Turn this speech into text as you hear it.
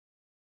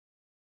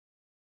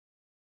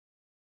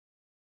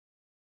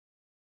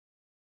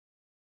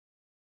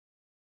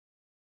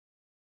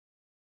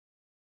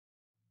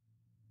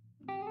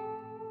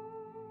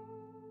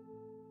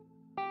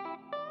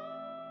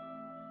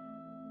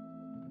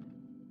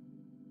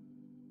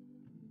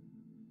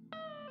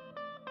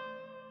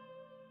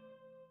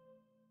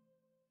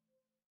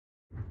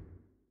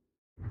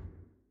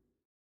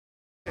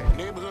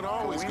neighborhood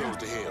always goes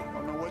to hell. I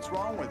don't know what's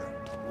wrong with it.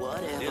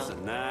 Whatever. It's a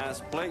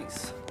nice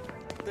place.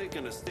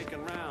 Thinking of sticking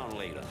around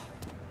later.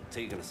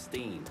 Taking a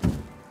steam.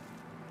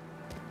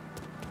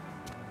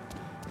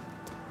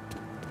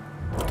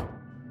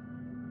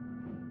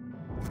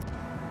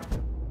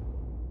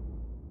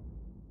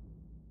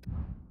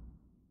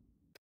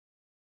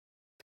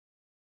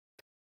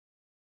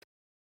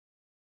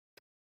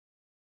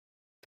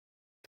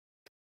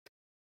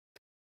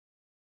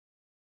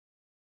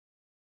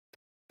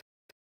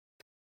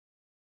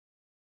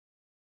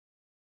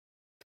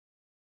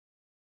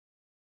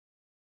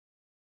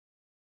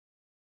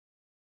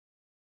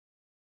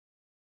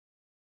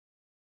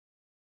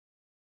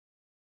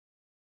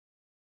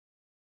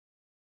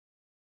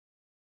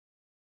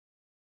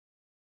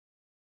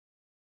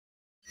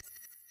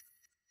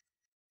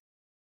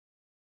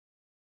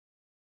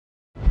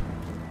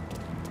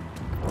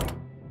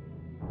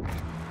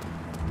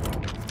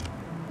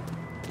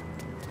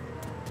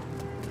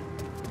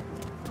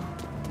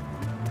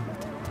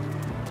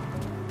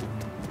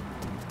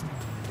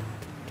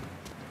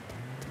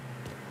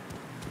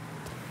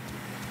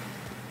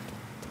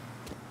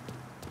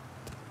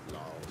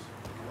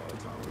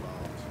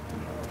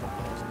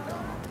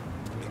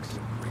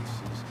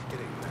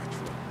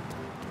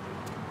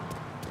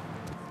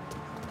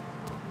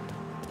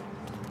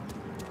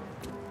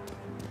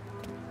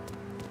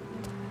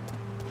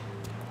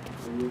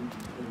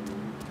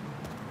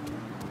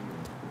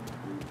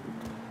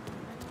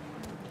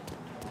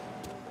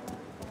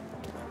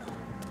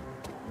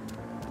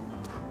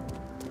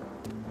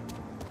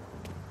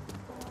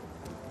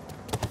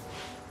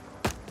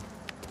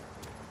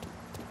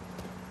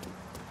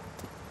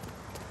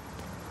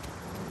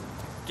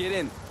 Get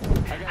in.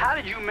 How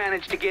did you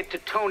manage to get to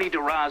Tony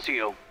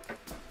DeRazio?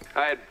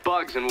 I had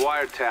bugs and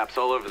wiretaps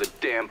all over the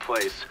damn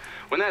place.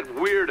 When that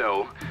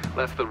weirdo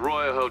left the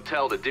Royal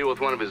Hotel to deal with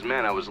one of his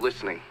men, I was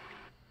listening.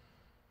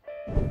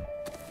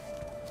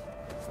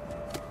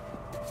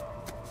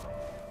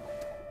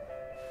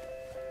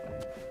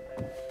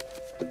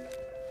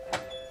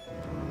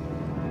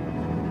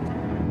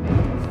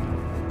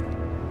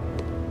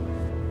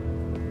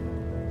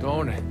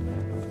 Tony,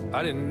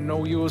 I didn't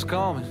know you was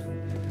coming.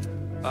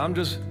 I'm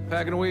just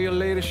packing away your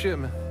latest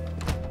shipment.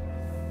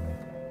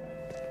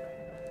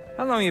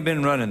 How long you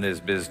been running this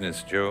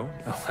business, Joe?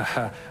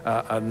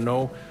 I don't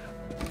know,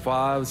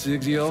 5,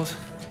 6 years?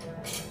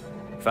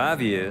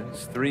 5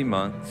 years, 3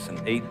 months, and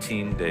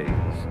 18 days.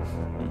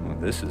 Well,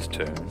 this is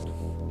turned.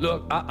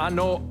 Look, I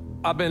know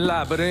I've been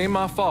lied, but it ain't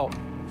my fault.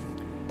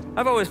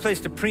 I've always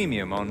placed a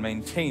premium on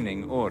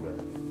maintaining order.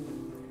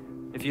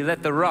 If you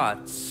let the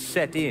rot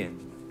set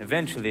in,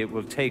 eventually it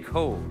will take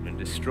hold and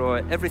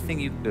destroy everything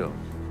you've built.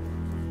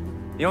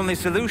 The only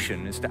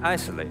solution is to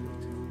isolate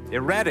it,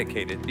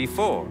 eradicate it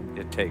before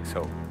it takes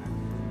hold.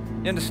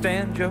 You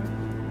understand, Joe?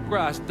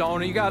 Christ,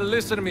 Tony, you gotta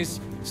listen to me.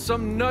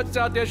 Some nuts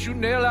out there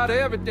shooting the hell out of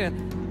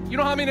everything. You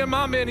know how many of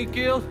my men he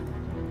killed?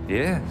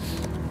 Yes.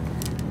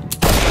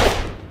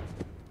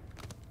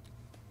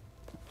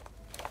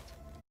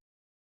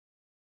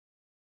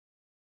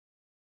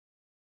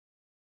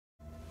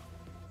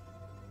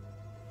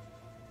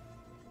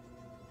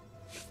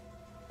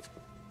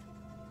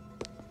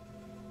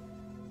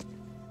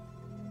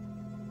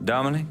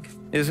 Dominic,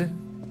 is it?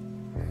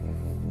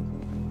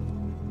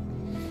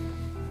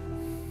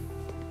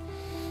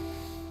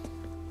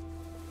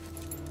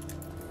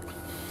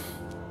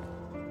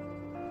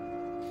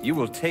 You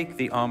will take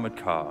the armored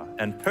car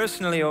and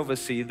personally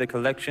oversee the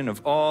collection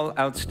of all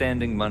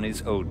outstanding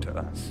monies owed to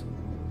us.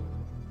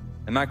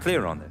 Am I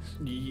clear on this?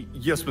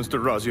 Yes, Mr.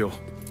 Razio.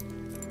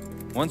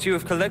 Once you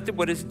have collected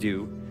what is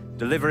due,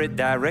 deliver it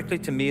directly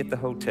to me at the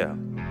hotel.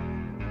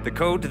 The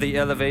code to the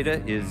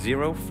elevator is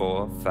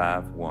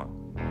 0451.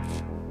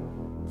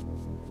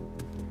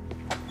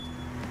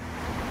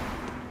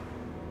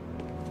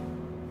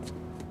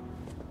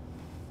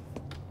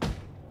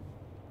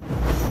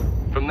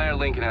 From there,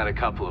 Lincoln had a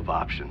couple of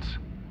options.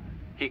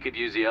 He could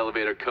use the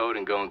elevator code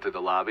and go into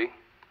the lobby,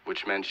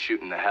 which meant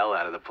shooting the hell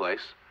out of the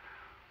place.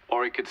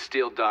 Or he could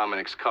steal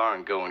Dominic's car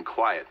and go in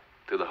quiet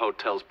through the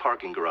hotel's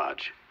parking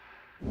garage.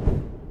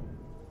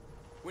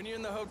 When you're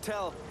in the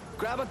hotel,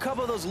 grab a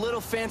couple of those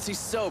little fancy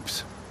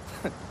soaps.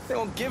 They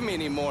won't give me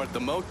any more at the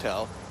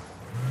motel.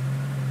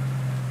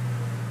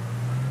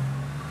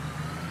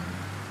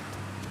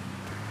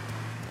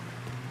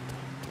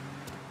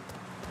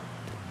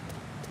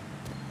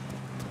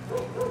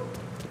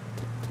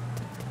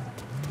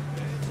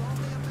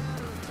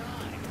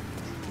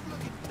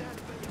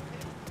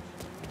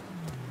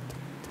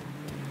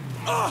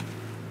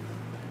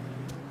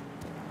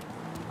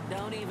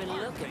 Don't even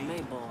look at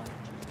me, boy.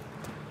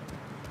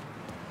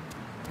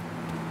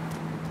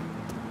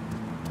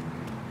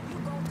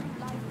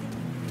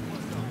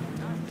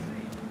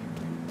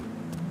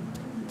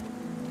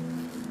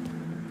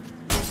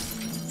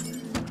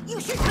 You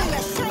should be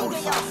ashamed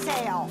of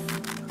yourself!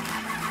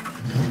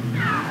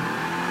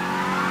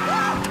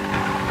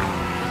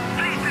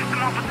 Police system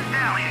officer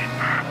down here.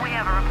 We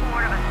have a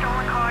report of a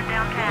stolen car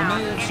downtown.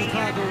 of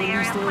Chicago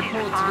released a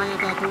report today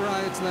about the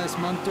riots last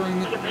month during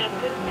the...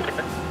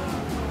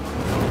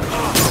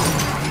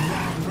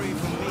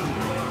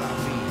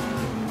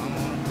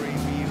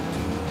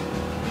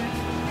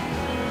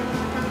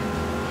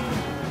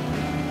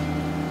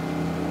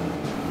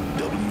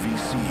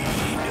 WVC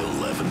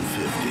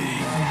 1150,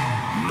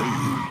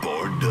 New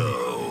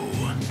Bordeaux.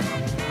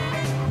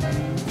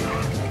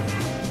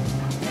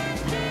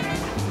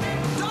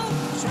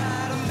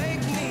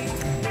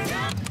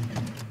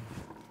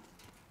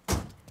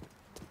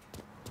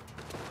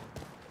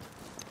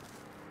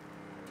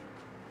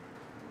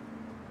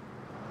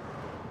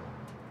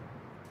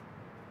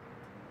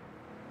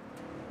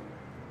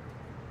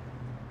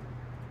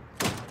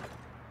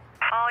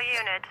 All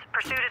units,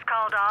 pursuit is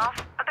called off.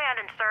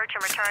 Abandon search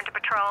and return to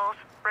patrols.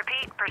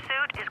 Repeat,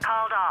 pursuit is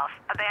called off.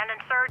 Abandon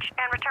search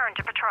and return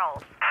to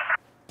patrols.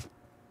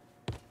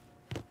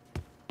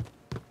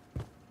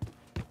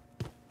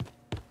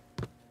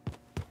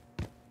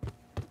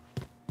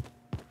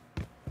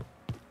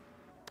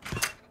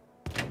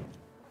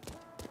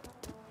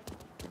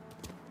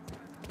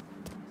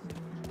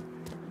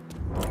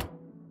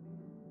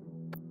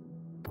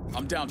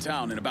 I'm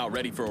downtown and about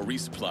ready for a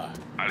resupply.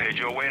 I'll head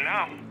your way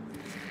now.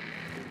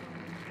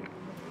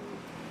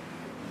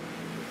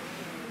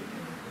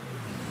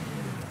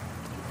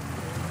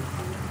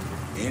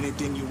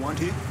 Anything you want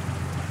here?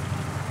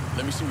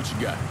 Let me see what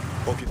you got.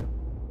 Okay.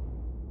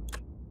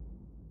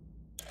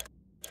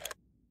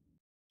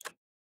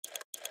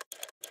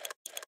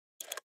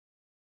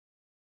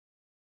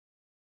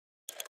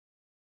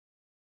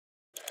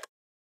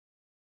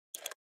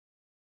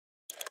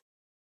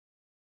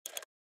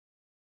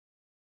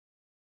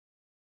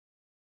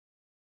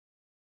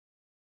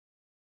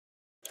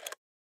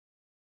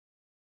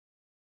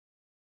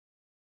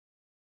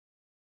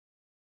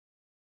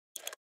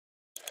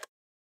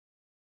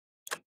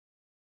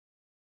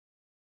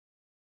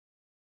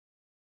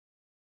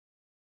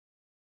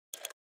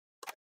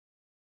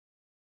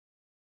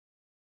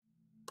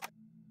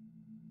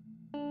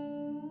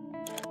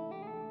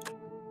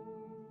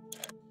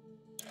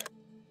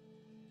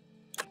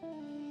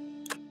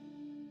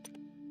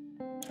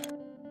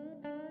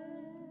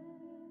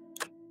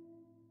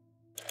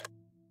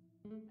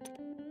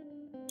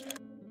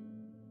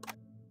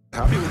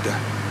 Happy with that.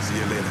 See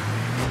you later.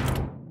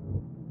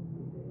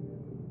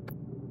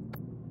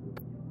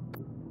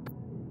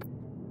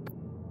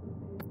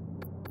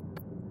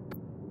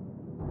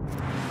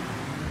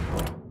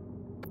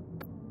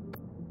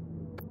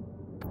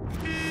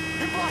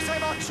 Hey, boss, I'm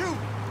about you!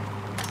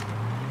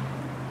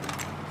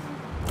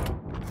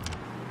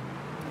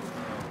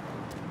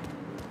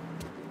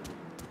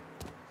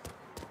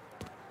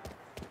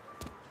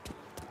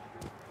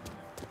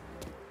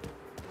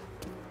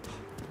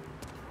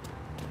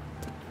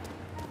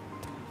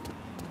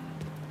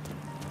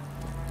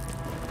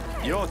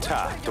 Your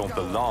type don't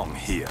belong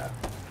here.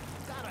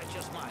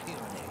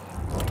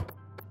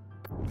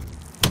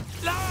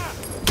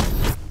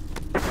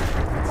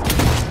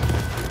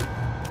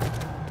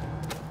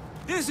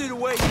 This is the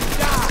way you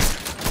die!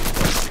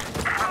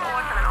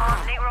 Reports of an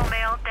armed Negro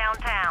male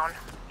downtown.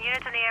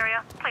 Units in the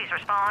area, please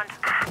respond.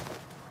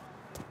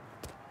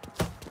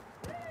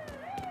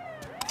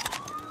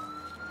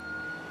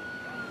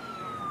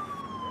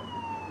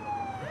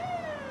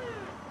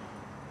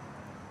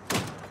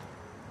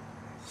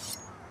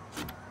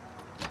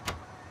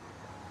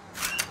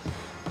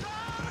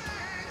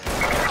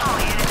 All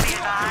units be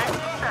advised.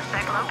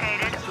 Suspect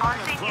located.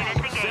 On-scene units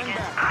engaging.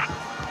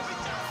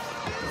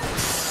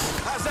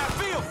 How's that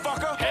feel,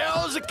 fucker?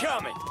 Hell's it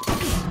coming?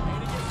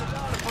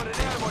 Put an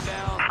animal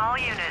down. All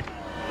units.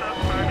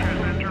 Suspect has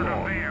entered a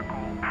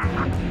vehicle.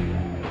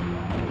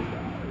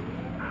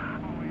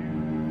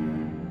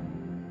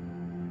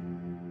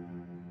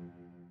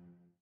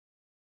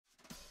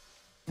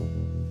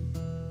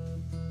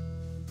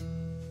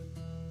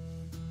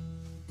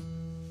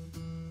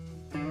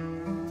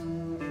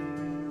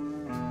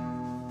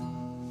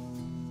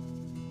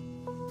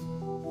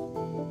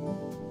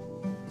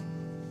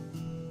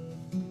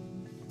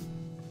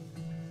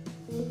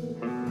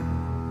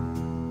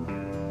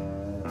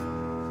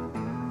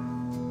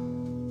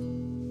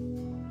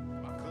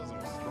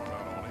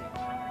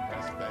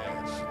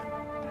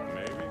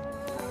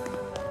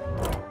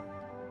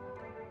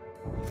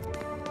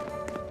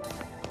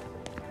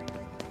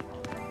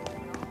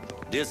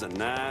 This a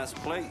nice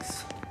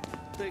place.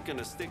 Thinking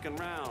of sticking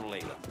around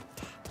later.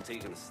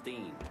 Taking a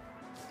steam.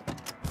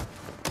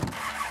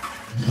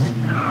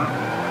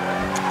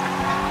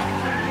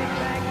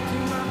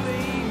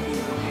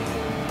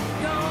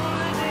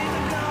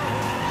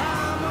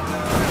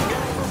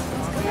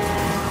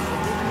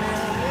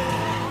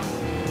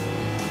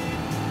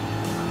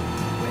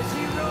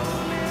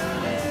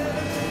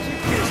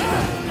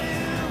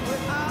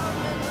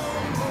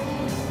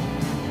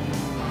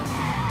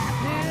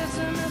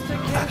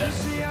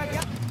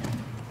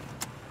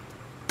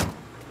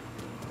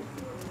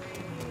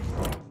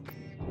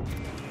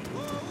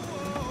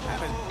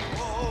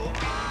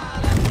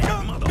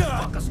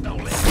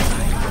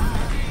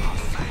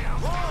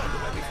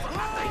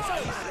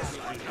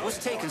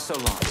 so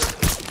long.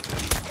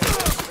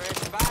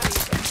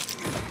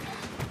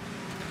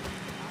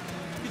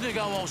 You think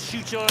I won't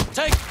shoot your...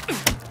 Take!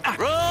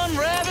 Run,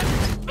 rabbit!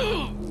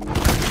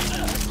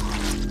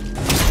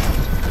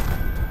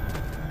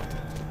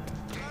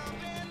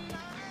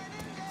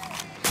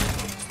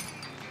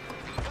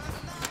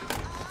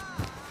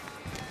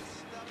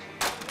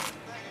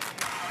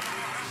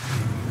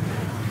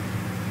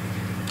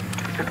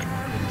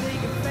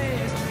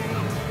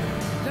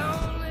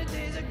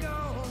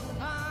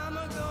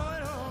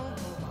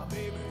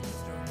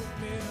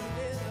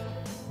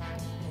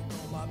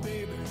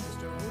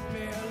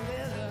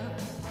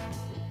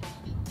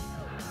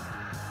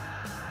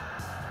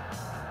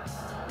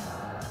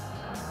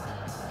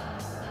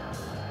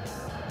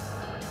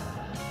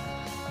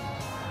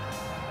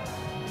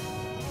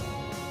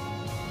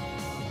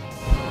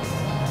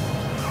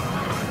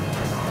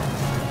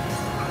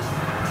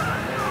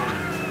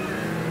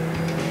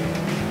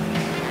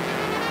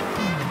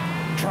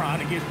 Trying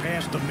to get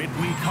past the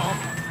midweek hump?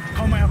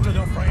 Come after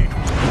the frame.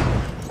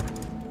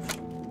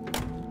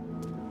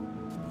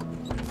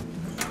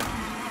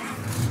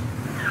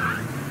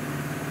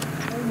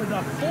 Only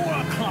the 4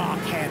 o'clock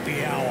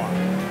happy hour.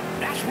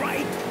 That's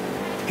right.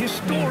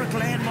 Historic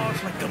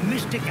landmarks like the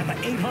Mystic and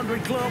the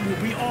 800 Club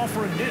will be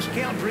offering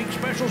discount drink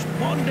specials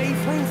Monday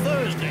through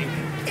Thursday,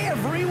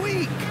 every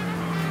week.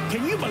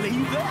 Can you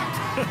believe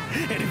that?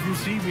 And if you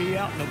see me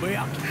out and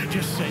about,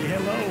 just say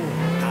hello.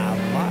 I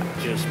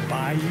might just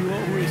buy you a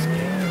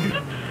whiskey.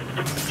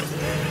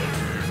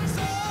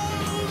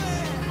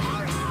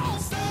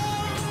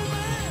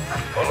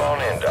 Pull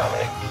on in,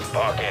 Dominic.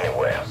 Park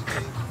anywhere.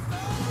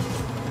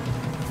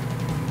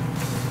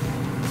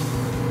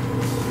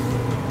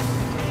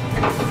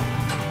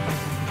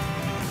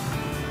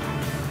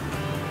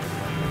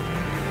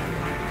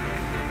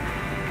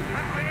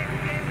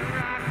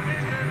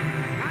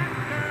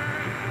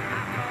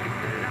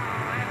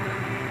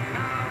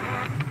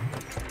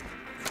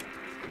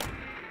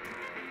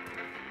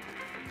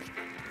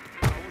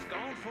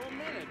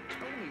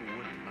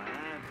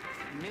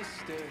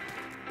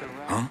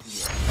 Huh?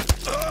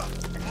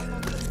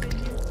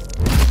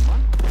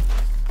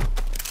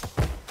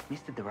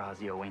 Mr.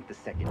 D'Orazio ain't the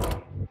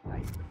secretary,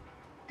 right?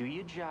 Do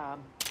your job,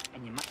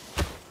 and you might...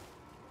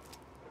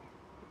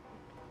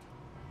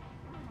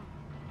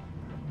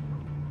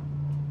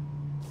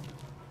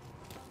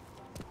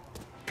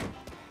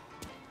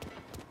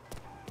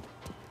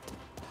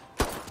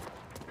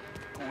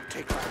 Gonna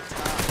take my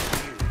time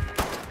here.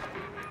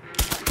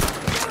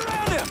 Get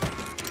around him!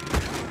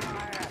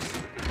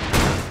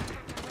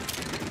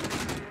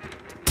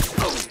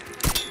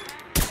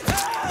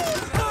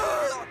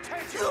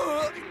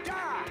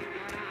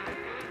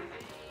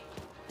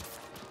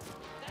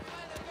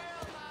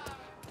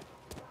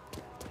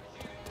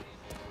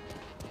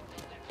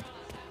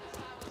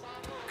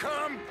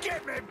 Come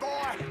get me,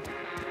 boy!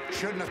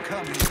 Shouldn't have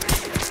come here.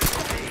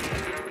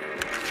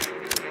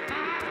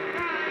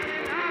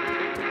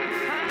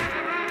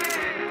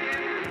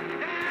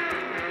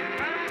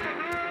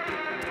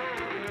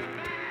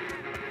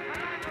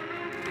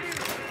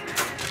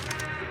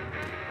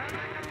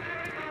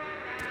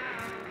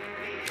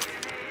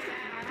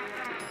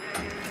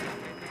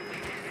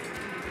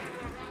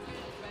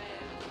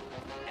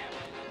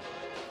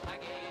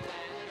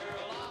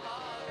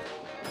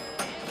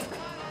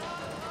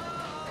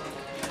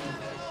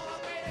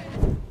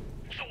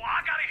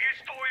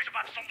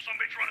 Some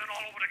bitch running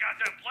all over the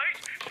goddamn place,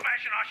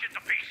 smashing our shit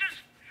to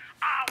pieces.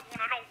 I want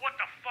to know what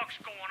the fuck's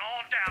going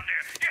on down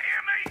there. You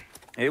hear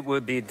me? It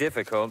would be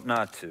difficult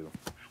not to.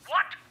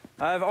 What?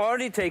 I've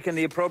already taken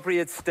the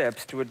appropriate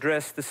steps to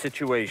address the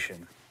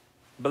situation.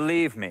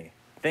 Believe me,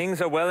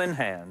 things are well in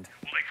hand.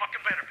 Well, they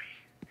fucking better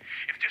be.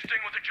 If this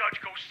thing with the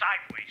judge goes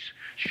sideways,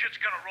 shit's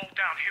gonna roll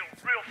downhill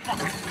real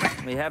fucking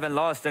quick. We haven't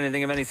lost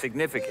anything of any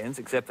significance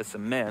except for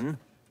some men,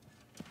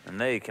 and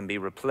they can be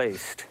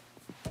replaced.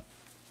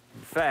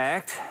 In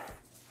fact,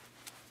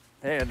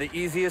 they're the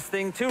easiest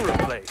thing to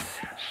replace.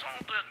 Saul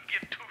doesn't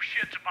give two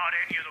shits about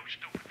any of those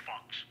stupid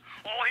fucks.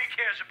 All he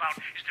cares about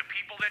is the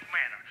people that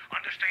matter.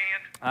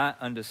 Understand? I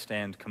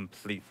understand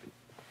completely.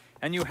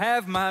 And you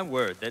have my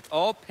word that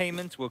all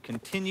payments will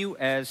continue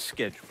as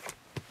scheduled.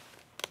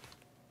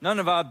 None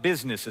of our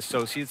business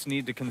associates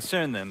need to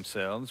concern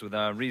themselves with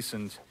our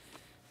recent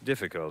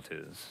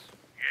difficulties.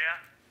 Yeah?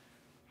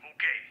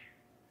 Okay.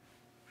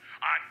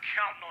 I'm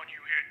counting on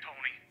you here,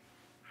 Tony.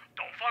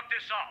 Don't fuck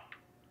this up.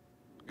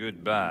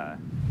 Goodbye.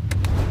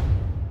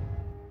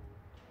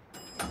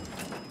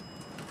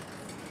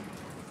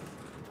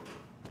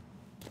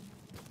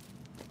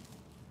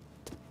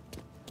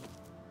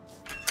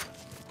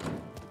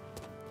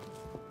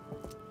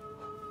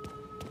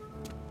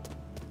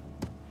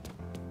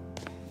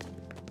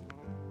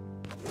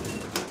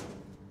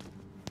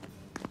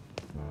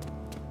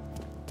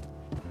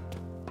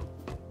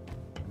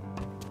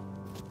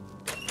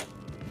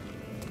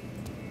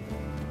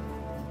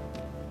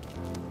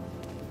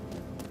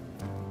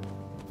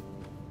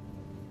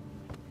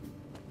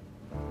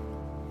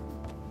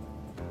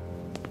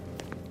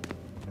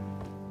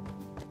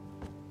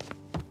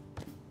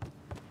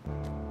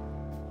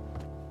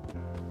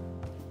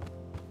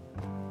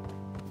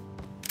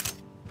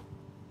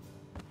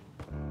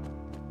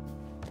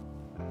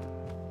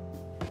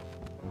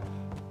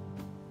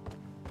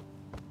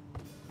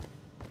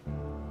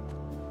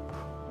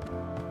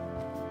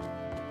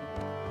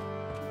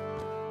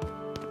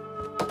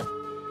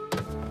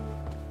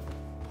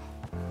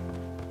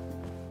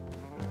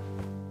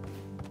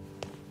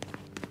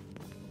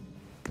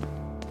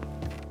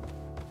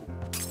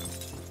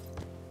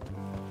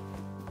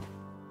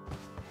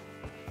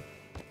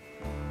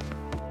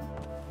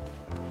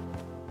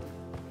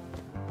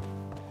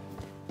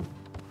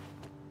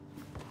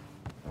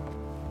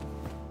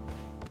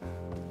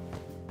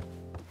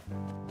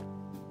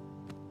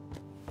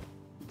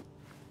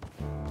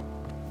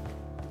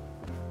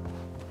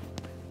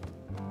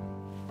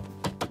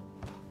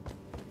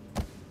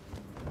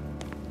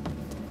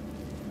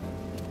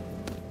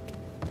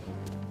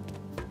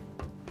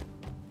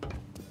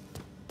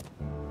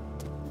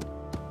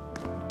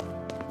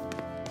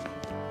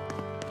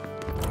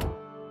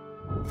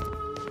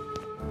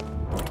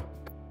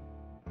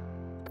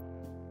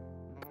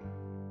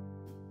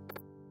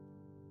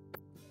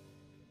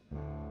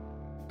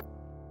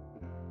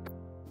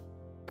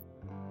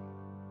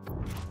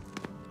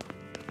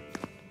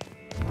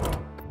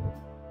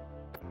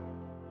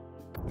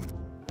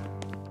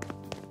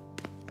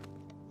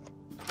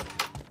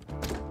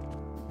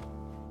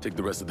 take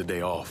the rest of the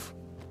day off.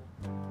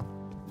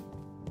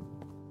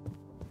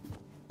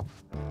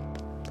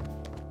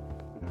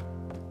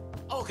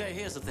 Okay,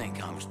 here's the thing,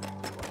 Congressman.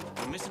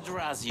 When Mr.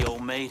 D'Orazio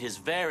made his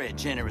very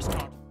generous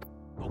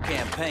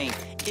campaign,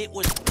 it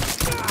was...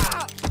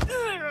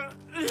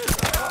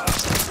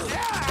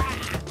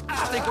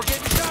 I think we're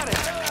getting shot at.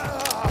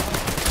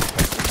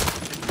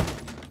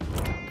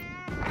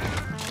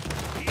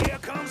 Here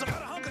comes, I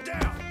gotta hunker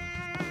down.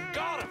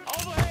 Got him,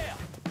 over here.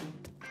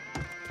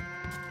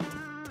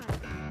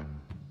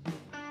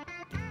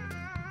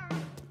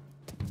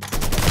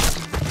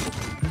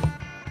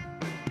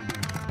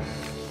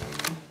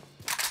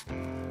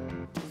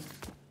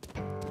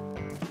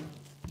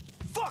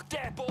 Fuck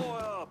that boy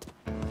up.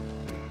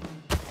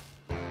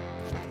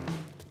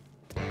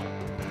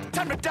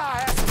 Time to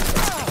die,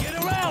 Get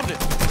around it.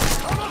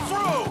 coming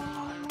through!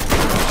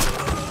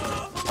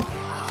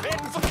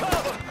 Heading for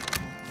cover!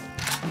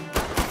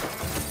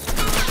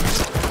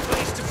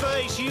 Face to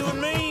face, you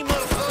and me,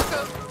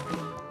 motherfucker.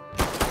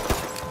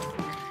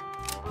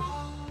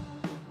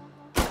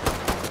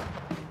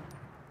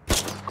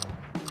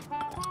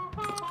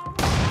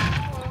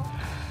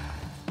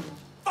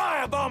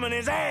 Firebombing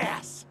his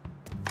ass!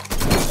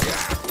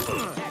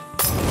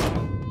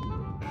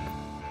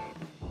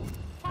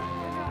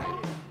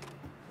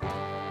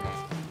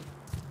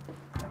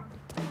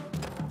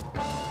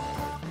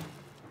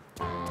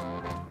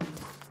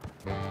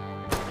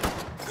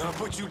 Gonna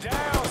put you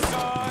down,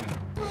 son!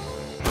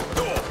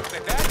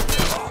 Like that?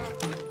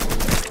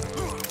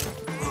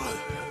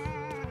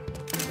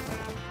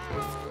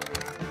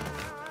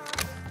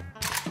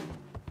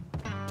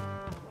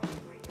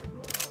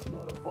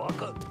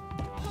 Motherfucker.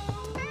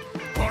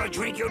 Wanna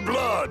drink your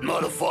blood,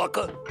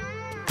 motherfucker?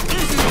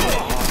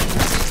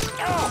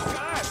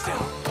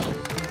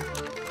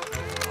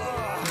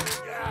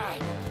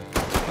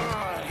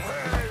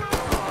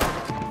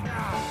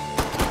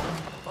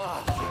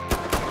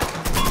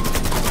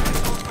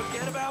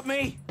 Forget about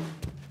me.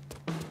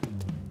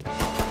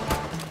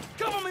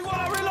 Cover me while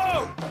I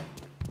reload.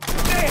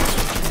 Damn!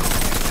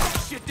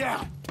 Shit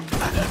down!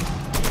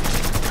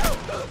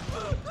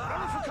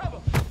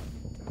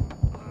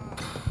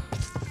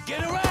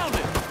 Get around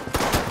it.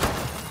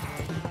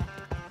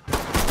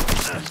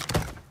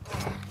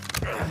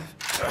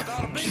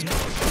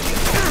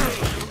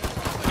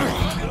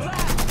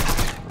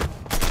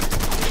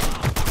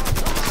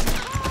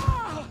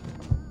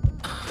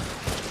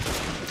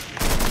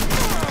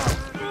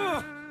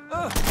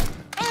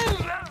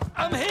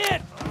 I'm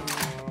hit.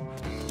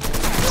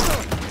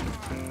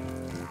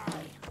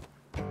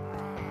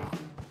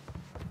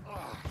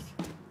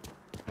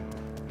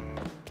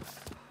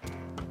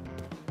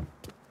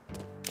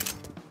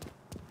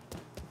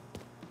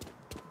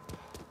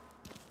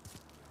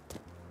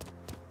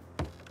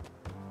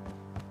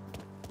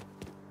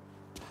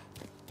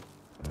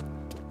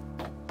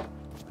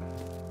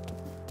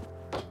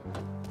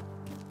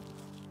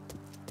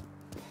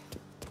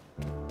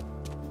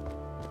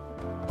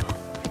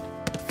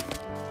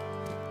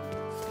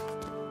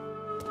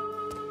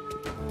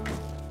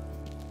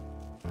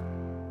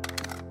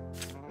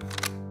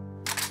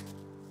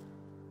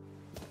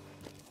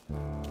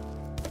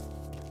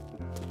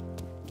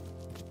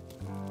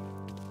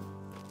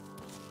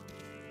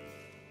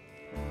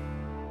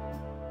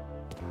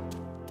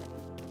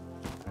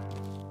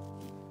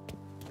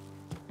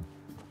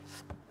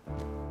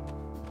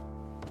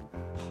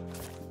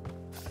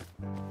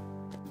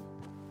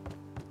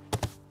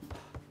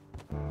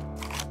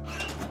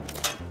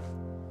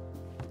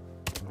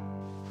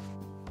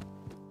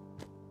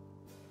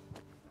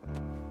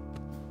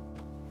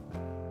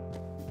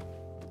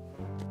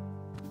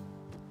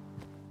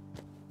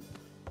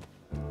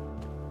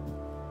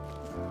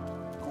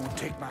 Gonna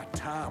take my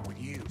time with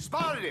you.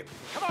 Spotted him!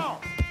 Come on!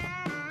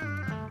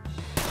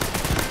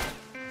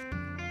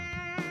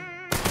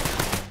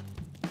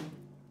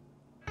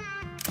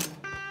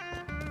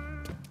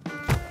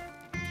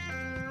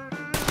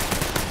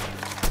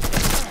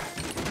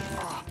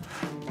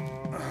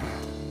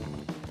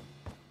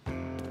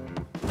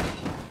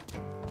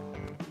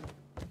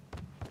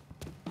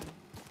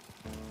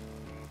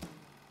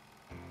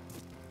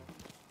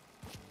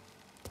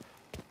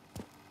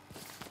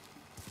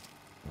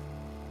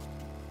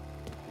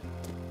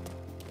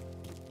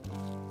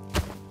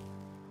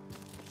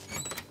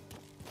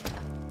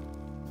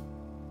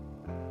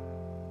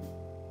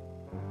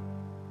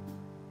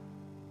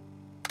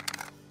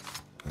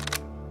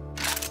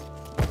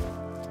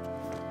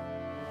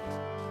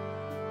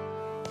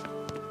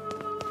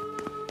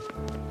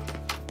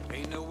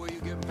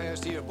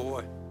 Past here,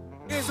 boy.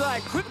 It's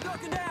like quit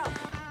ducking down.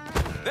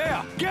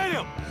 There, get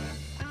him!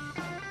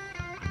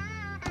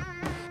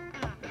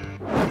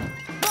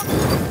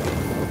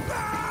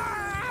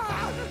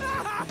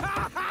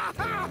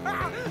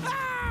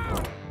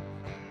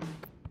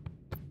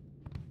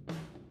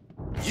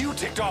 You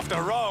ticked off the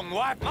wrong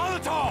wipe.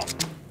 Molotov!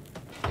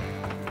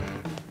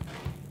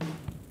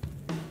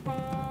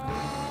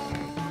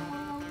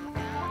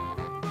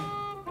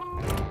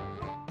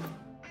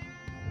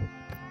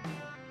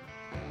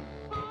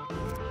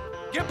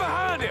 Get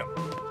behind him!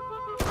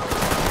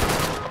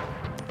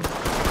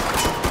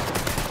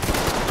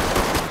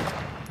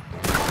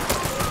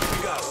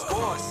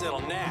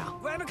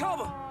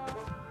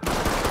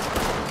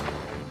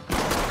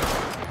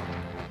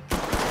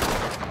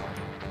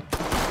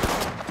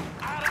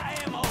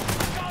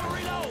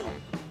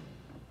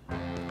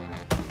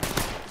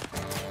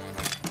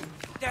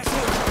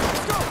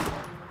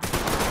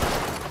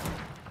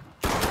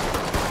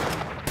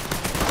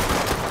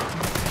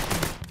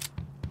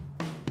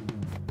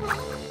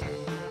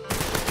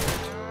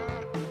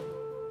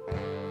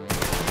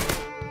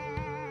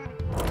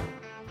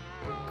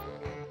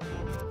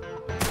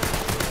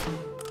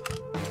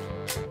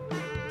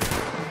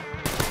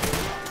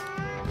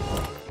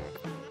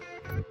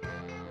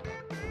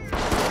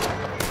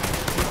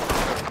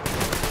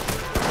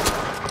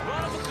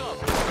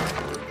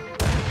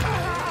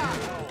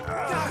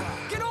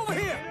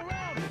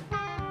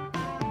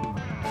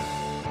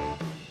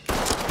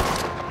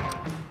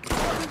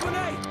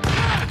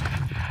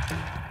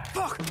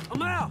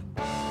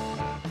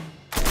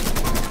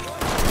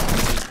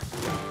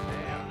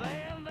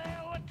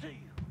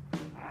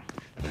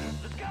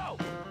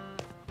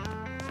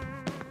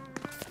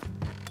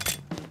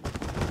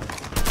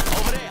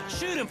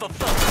 for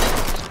fuck.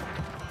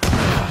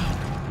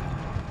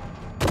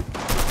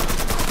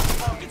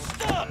 Fucking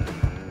stop!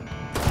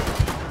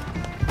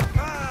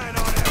 Fine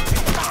on it.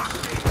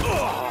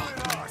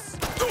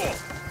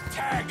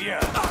 Tagged you.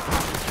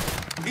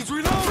 He's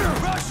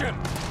reloading. Rush him.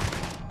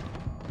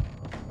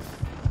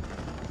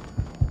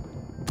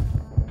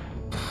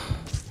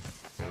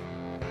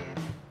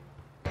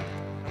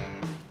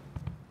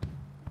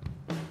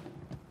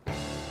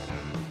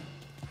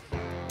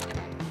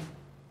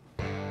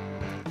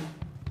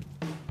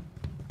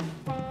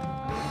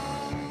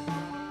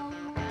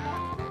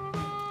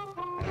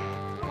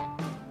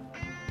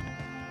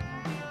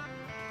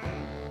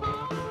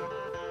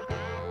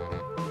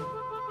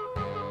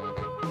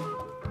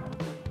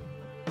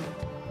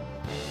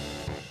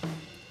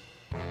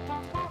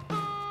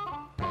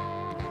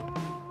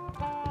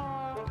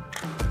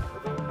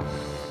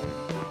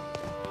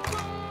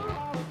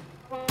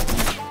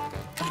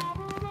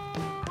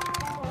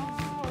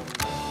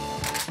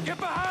 Get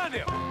behind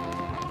him!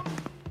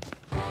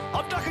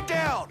 I'm ducking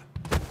down!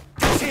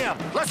 It's him!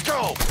 Let's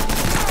go!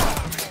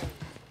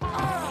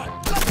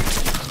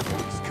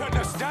 He's cutting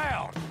us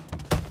down!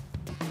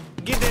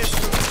 Get this!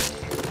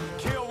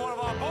 Kill one of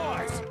our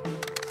boys!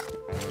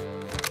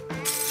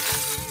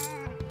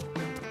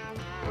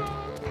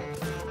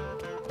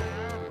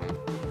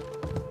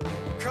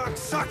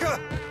 Cocksucker!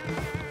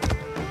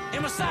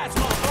 In my sights,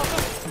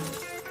 motherfucker!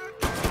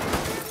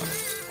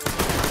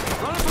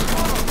 Running for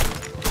cover!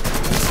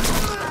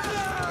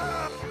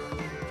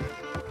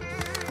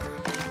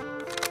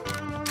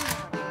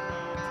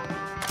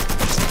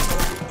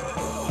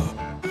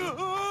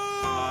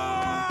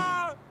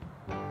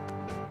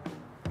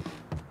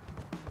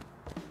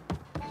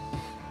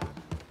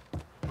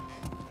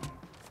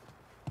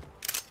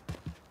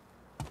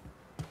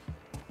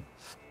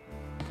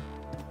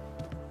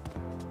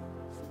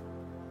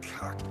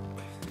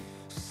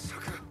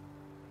 Cocksucker.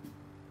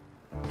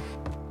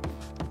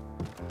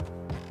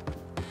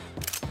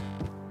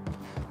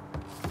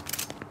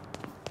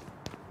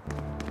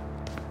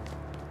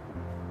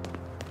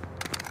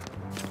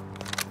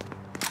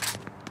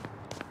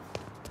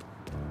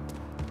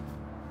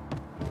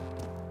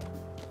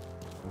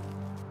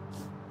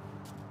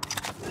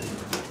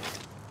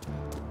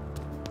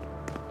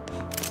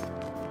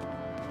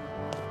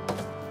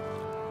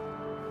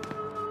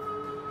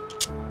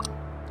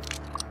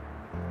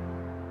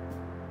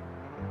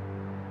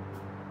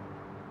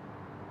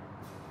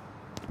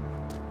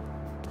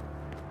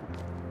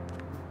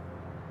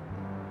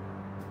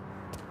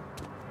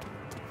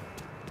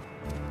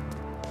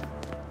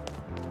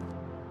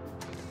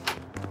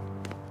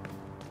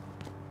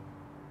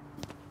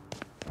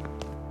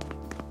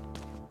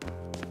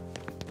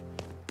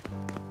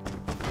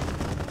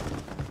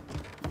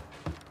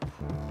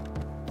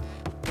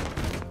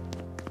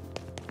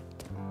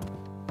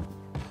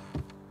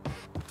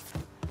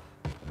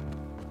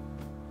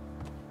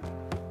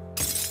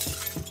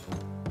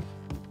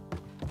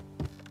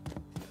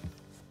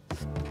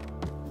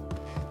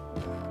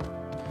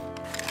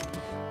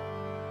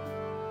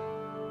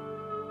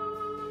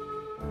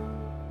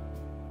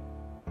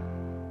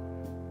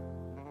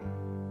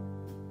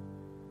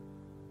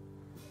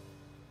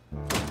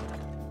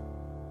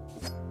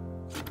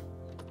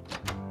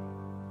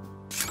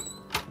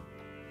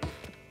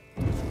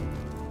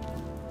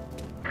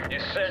 You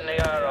certainly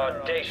are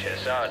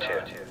audacious, aren't you?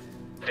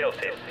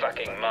 Filthy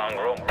fucking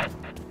mongrel.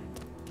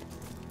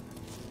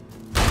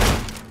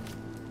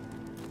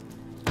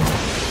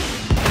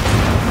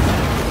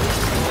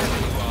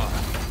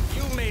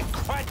 You made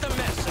quite the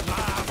mess of my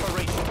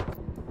operation.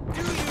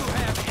 Do you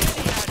have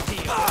any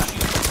idea what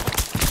you...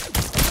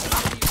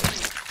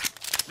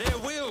 There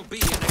will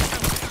be an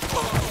accounting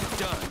for what you've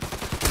done.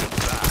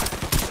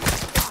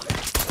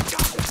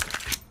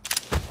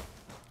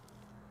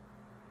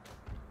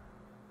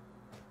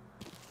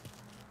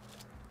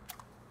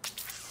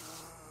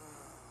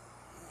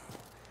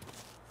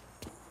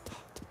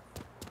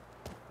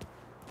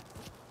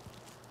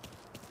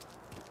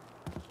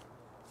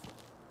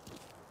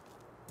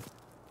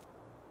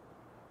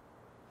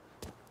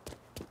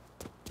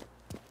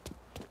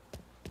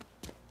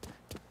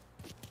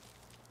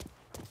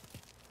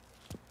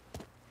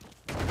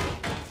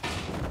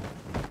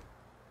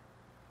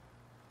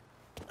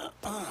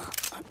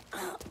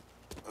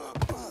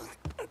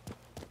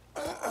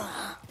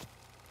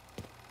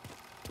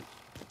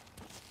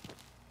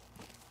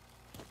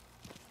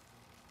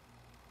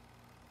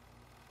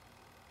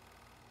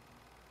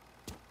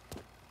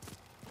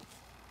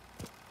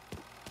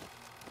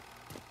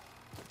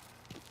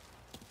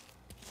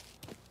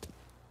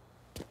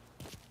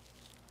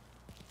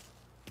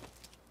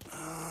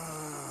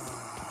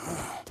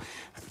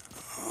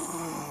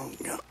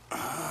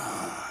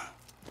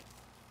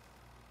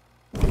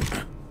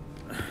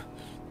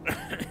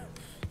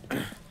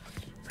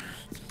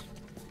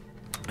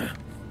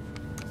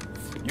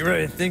 You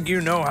really think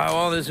you know how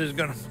all this is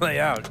gonna play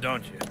out,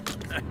 don't you?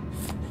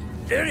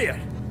 Idiot!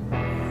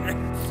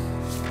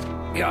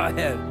 Go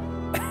ahead.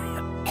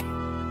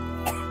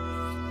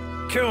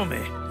 Kill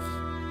me.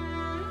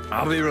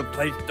 I'll be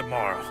replaced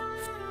tomorrow.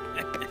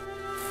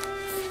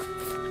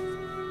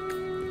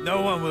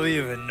 No one will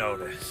even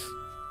notice.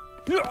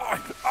 You're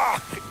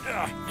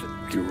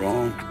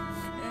wrong.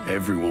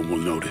 Everyone will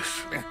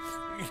notice.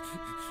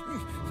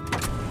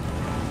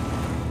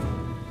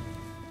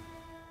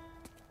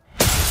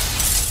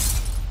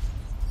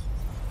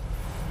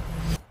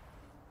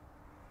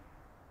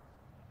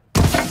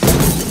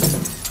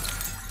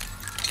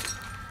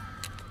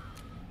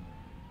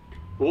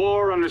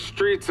 War on the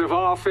streets of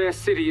our fair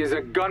city as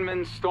a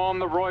gunman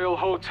stormed the Royal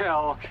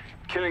Hotel,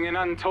 killing an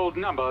untold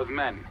number of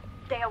men.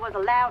 There was a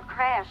loud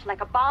crash,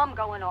 like a bomb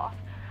going off.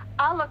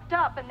 I looked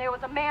up and there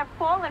was a man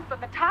falling from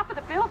the top of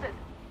the building.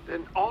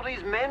 Then all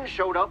these men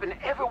showed up and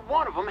every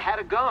one of them had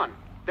a gun.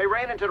 They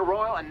ran into the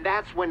Royal and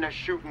that's when the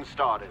shooting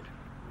started.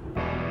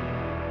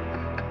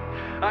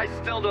 I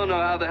still don't know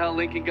how the hell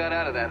Lincoln got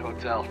out of that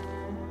hotel.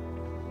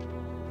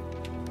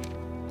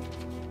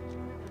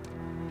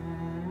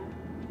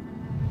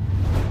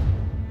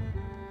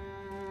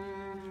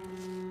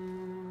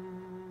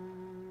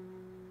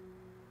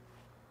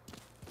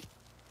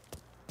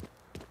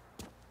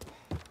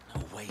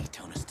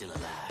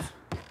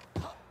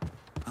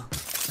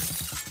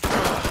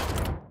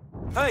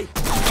 Hey!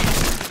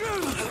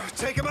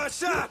 Take him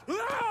outside! I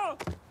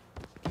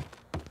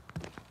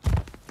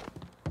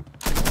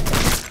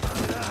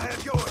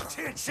have your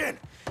attention!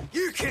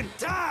 You can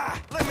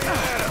die! Let me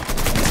at him!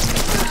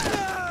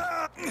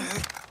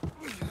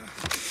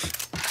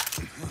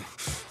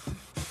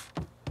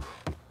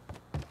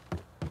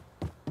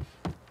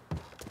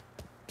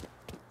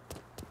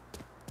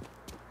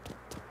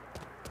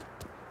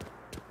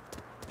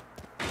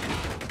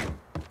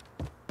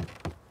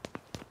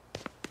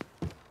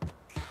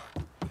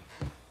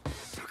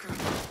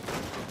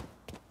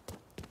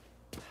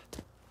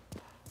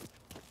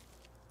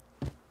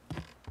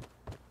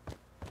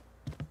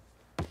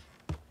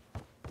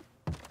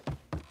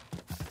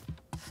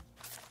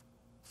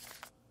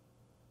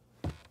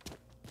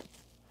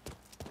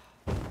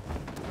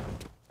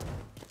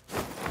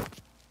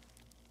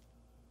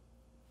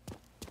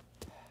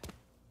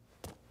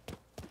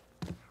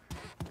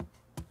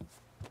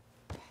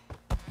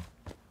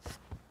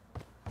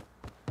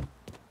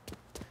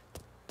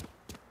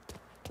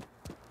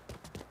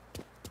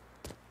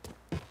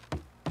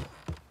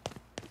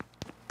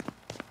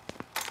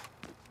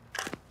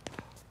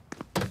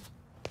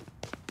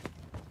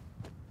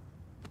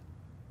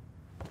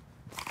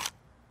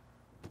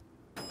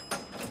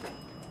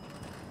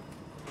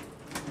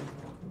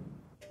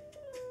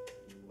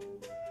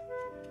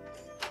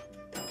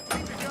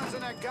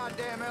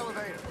 Goddamn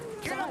elevator.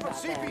 Get up and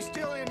see if he's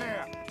still in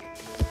there.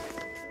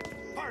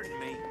 Pardon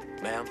me.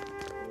 Ma'am?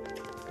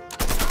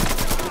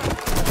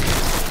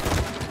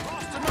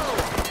 Lost another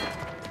one.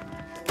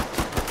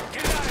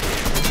 Get out of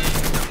here.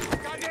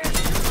 Goddamn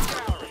shooting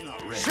gallery.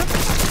 Not ready.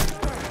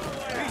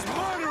 He's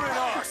murdering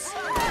us.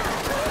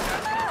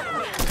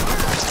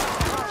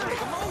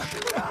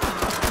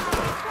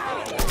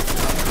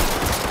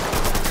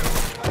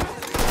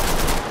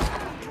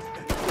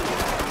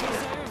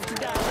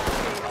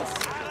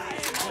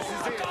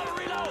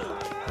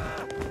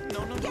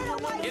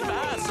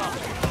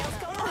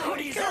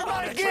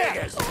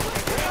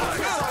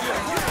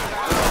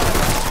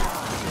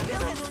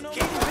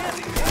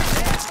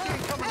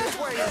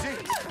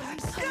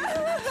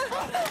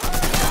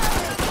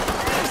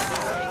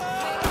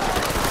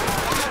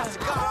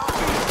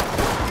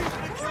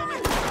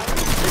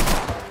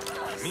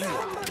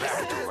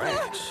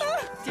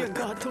 Dear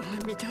God, don't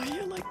let me die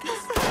here like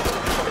this.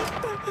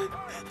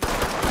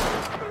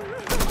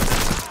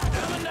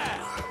 Coming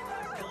down.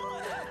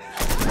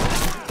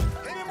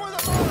 Hit him with a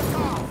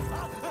Molotov.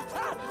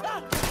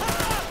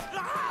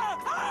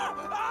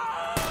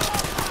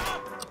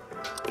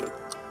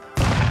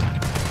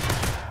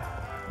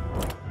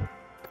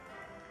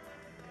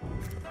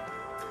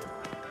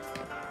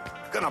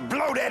 Gonna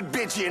blow that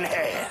bitch in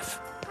half.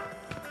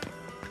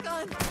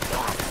 God.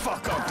 Oh,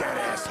 fuck up that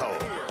asshole.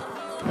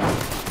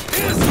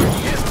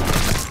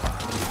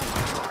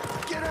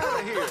 Get out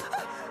of here!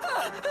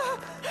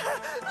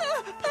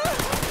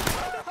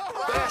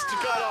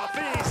 Bastard got off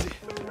easy.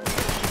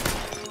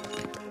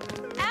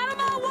 Out of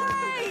my way!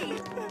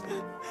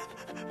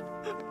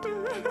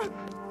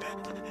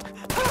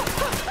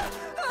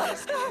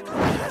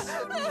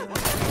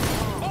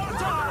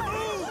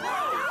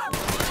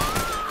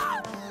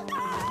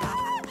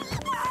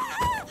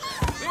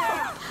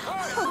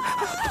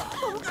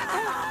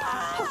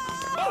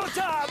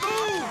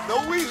 No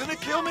reason to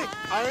kill me.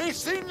 I ain't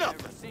seen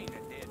nothing.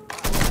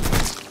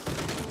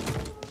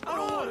 I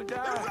don't want to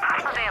die.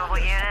 Available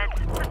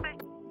units.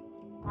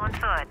 On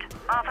foot.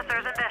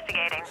 Officers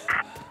investigating.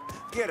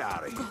 Get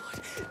out of here.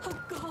 Oh,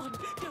 God.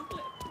 Don't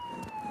let...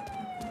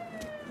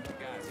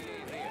 Guys, he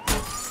ain't here.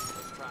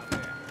 Let's try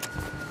there.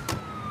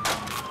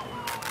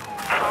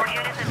 4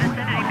 units in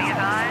vicinity, be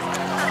advised.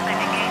 Suspect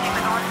engaging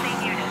with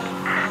on-scene unit.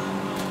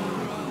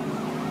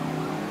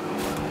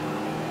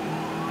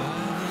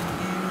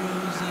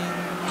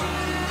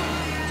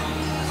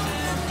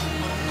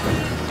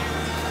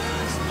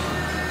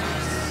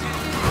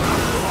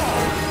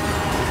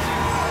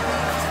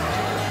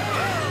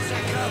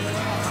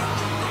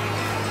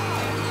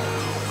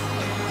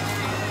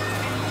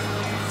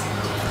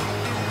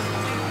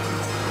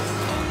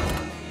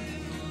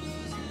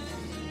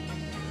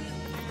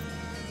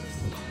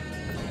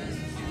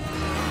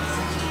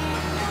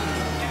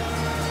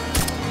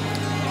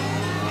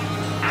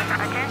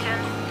 Attention.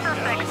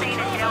 Suspect seen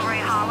in Del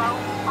Rey Hollow.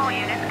 All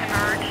units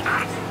converge.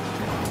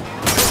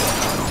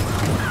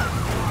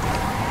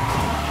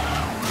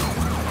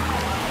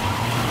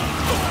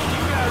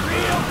 You got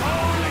real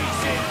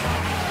police in.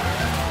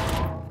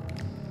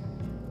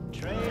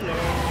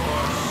 Trailer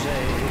for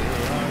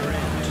sale or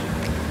rent.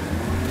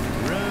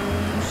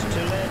 Rooms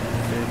to let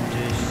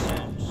 50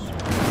 cents.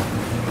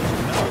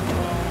 No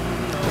phone,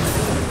 no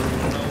food,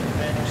 no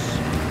pets.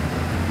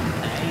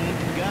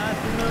 Ain't got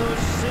no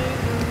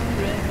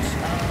cigarettes.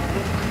 I'll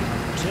look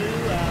 2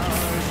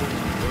 hours of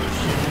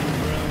pushing and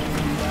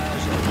broom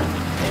buys an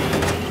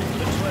 8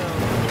 to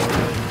 12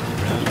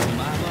 room.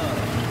 I'm up.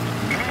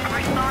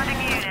 Responding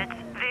units.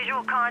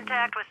 Visual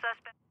contact with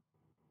suspect.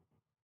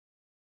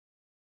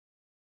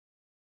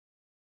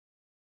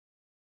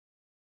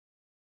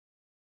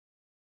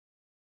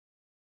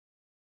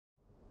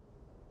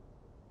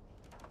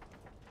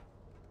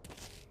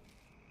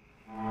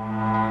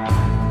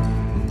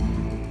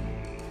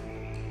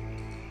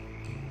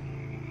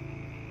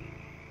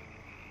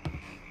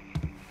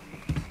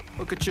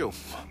 Look at you.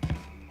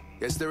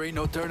 Guess there ain't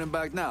no turning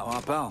back now,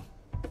 huh, pal?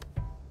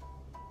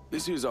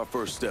 This here's our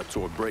first step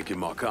toward breaking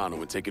Marcano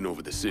and taking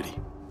over the city.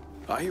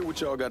 I hear what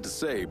y'all got to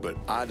say, but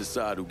I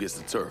decide who gets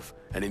the turf,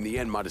 and in the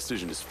end, my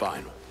decision is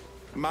final.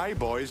 My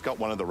boys got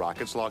one of the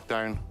rackets locked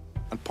down,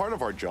 and part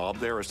of our job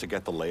there is to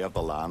get the lay of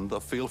the land, a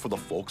feel for the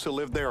folks who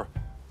live there.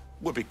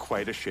 Would be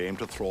quite a shame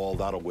to throw all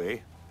that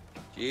away.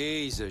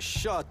 Jesus,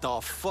 shut the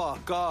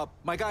fuck up.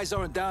 My guys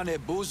aren't down there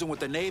boozing with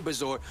the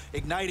neighbors or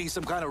igniting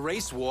some kind of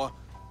race war.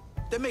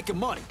 They're making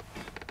money.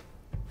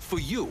 For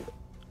you.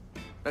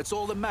 That's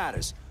all that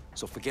matters.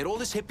 So forget all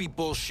this hippie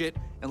bullshit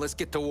and let's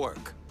get to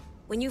work.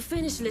 When you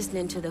finish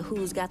listening to the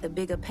Who's Got the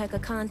Bigger Pecker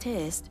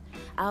contest,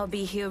 I'll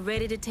be here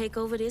ready to take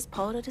over this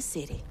part of the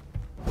city.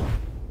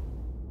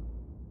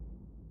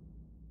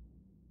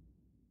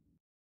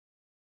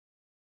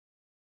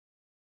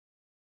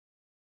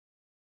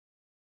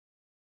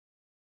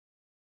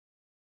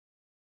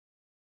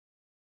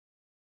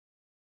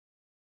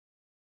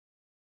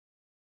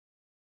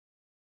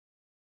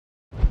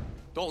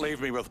 Don't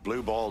leave me with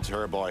blue balls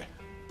here, boy.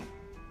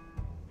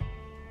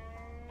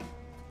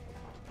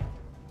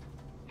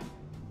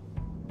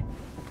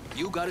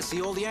 You gotta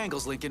see all the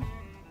angles, Lincoln.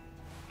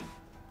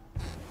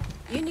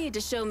 You need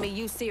to show me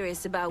you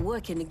serious about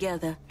working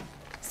together.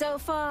 So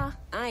far,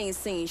 I ain't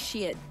seen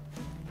shit.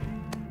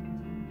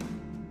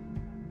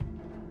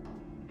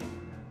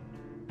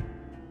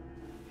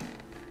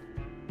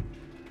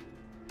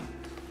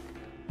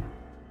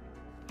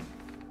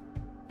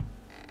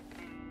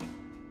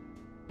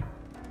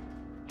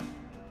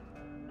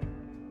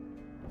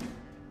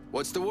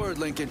 What's the word,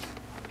 Lincoln?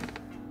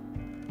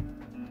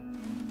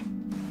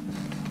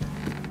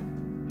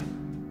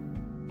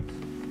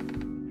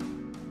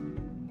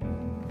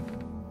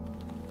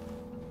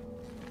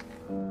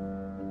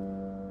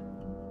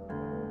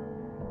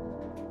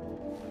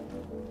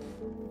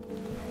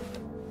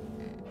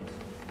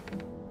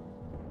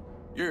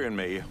 You and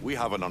me, we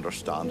have an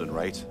understanding,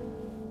 right?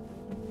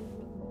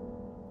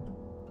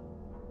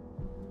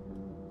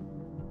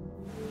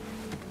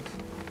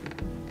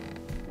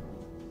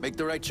 Make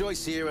the right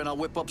choice here and I'll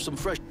whip up some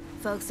fresh...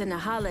 Folks in the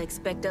holla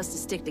expect us to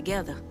stick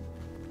together.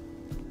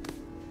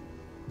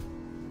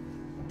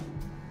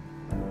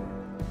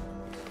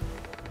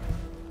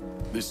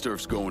 This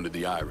turf's going to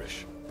the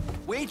Irish.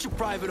 We ain't your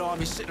private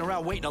army sitting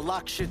around waiting to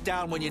lock shit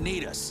down when you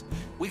need us.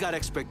 We got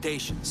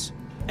expectations.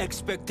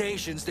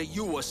 Expectations that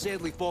you are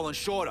sadly falling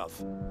short of.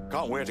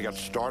 Can't wait to get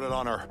started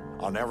on her,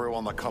 on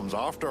everyone that comes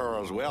after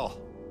her as well.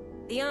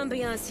 The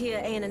ambiance here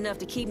ain't enough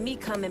to keep me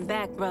coming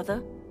back,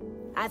 brother.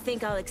 I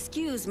think I'll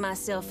excuse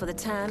myself for the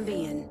time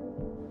being.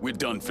 We're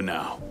done for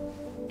now.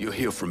 You'll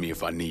hear from me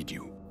if I need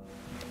you.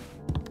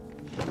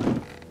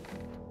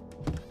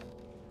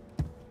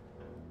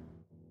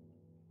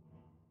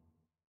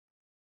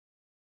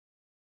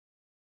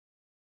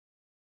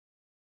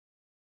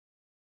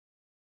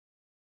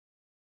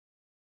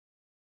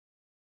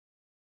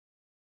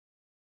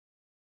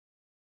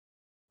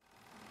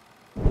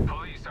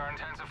 Police are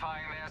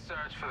intensifying their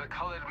search for the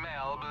colored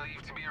male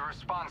believed to be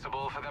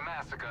responsible for the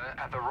massacre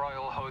at the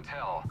Royal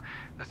Hotel.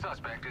 The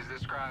suspect is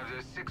described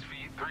as 6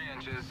 feet 3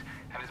 inches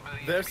and is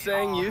believed They're to be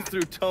saying armed. you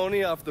threw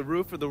Tony off the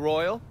roof of the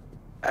Royal?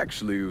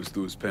 Actually, it was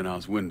through his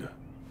penthouse window.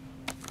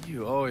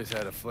 You always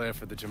had a flair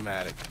for the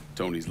dramatic.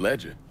 Tony's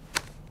ledger.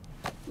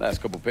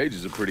 Last couple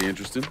pages are pretty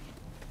interesting.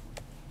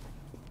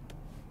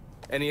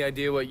 Any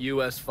idea what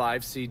US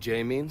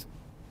 5CJ means?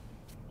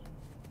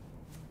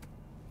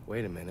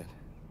 Wait a minute.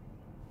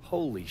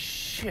 Holy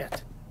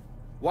shit.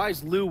 Why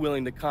is Lou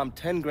willing to comp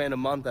 10 grand a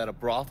month at a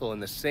brothel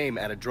and the same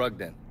at a drug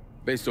den?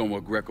 Based on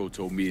what Greco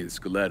told me in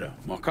Scaletta,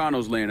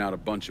 Marcano's laying out a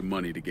bunch of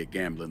money to get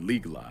gambling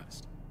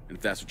legalized. And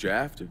if that's what you're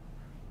after,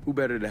 who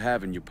better to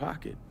have in your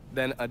pocket?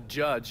 Then a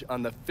judge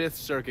on the 5th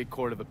Circuit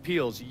Court of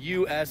Appeals,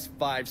 US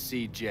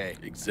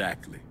 5CJ.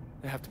 Exactly.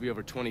 There have to be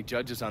over 20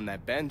 judges on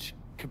that bench.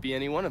 Could be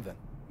any one of them.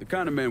 The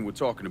kind of man we're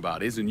talking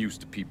about isn't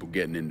used to people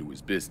getting into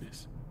his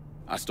business.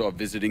 I start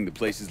visiting the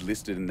places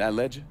listed in that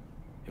ledger,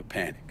 he'll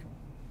panic.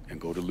 and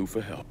go to Lou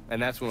for help.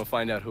 And that's when we'll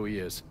find out who he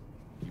is.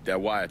 Keep that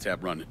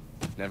wiretap running.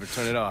 Never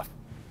turn it off.